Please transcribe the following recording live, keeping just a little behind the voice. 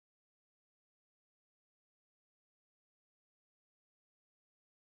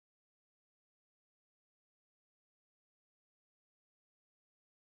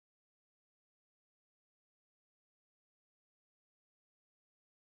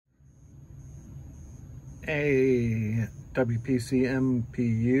a WPC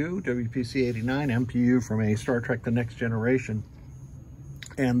MPU, WPC 89 MPU from a Star Trek The Next Generation.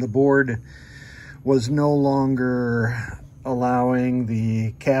 And the board was no longer allowing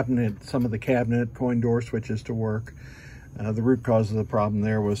the cabinet, some of the cabinet coin door switches to work. The root cause of the problem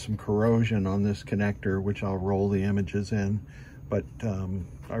there was some corrosion on this connector, which I'll roll the images in. But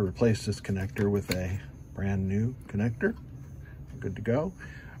I replaced this connector with a brand new connector. Good to go.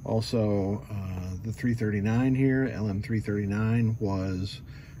 Also, the 339 here, LM339, was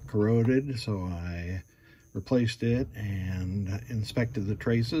corroded, so I replaced it and inspected the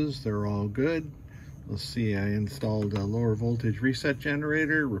traces. They're all good. Let's see, I installed a lower voltage reset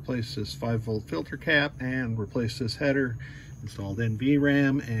generator, replaced this 5-volt filter cap, and replaced this header, installed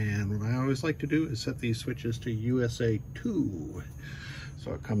NVRAM, and what I always like to do is set these switches to USA 2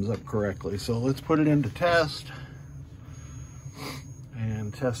 so it comes up correctly. So let's put it into test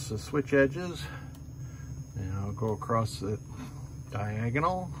and test the switch edges. And I'll go across the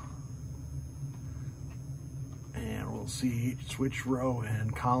diagonal and we'll see each switch row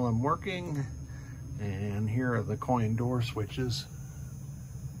and column working. And here are the coin door switches.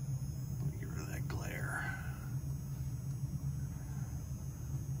 Let me get rid of that glare.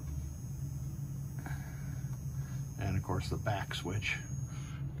 And of course the back switch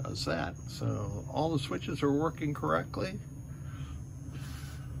does that. So all the switches are working correctly.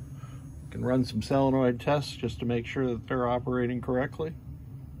 Can run some solenoid tests just to make sure that they're operating correctly.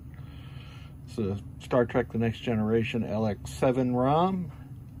 It's a Star Trek The Next Generation LX7 ROM.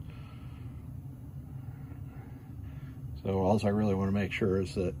 So all I really want to make sure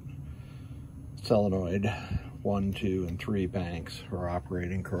is that solenoid 1, 2, and 3 banks are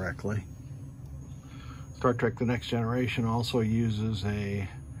operating correctly. Star Trek The Next Generation also uses a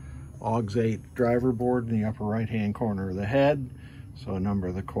AUX 8 driver board in the upper right hand corner of the head, so a number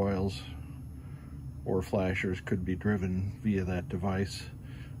of the coils or flashers could be driven via that device.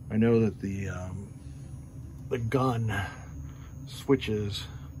 I know that the gun switches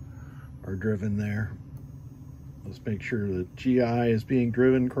are driven there. Let's make sure that GI is being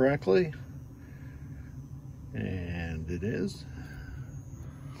driven correctly, and it is.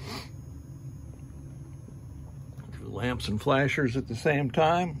 Lamps and flashers at the same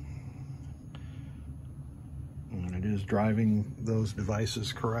time, and it is driving those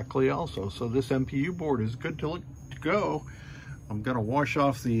devices correctly also. So this MPU board is good to go. I'm going to wash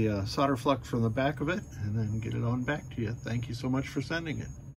off the solder flux from the back of it and then get it on back to you. Thank you so much for sending it.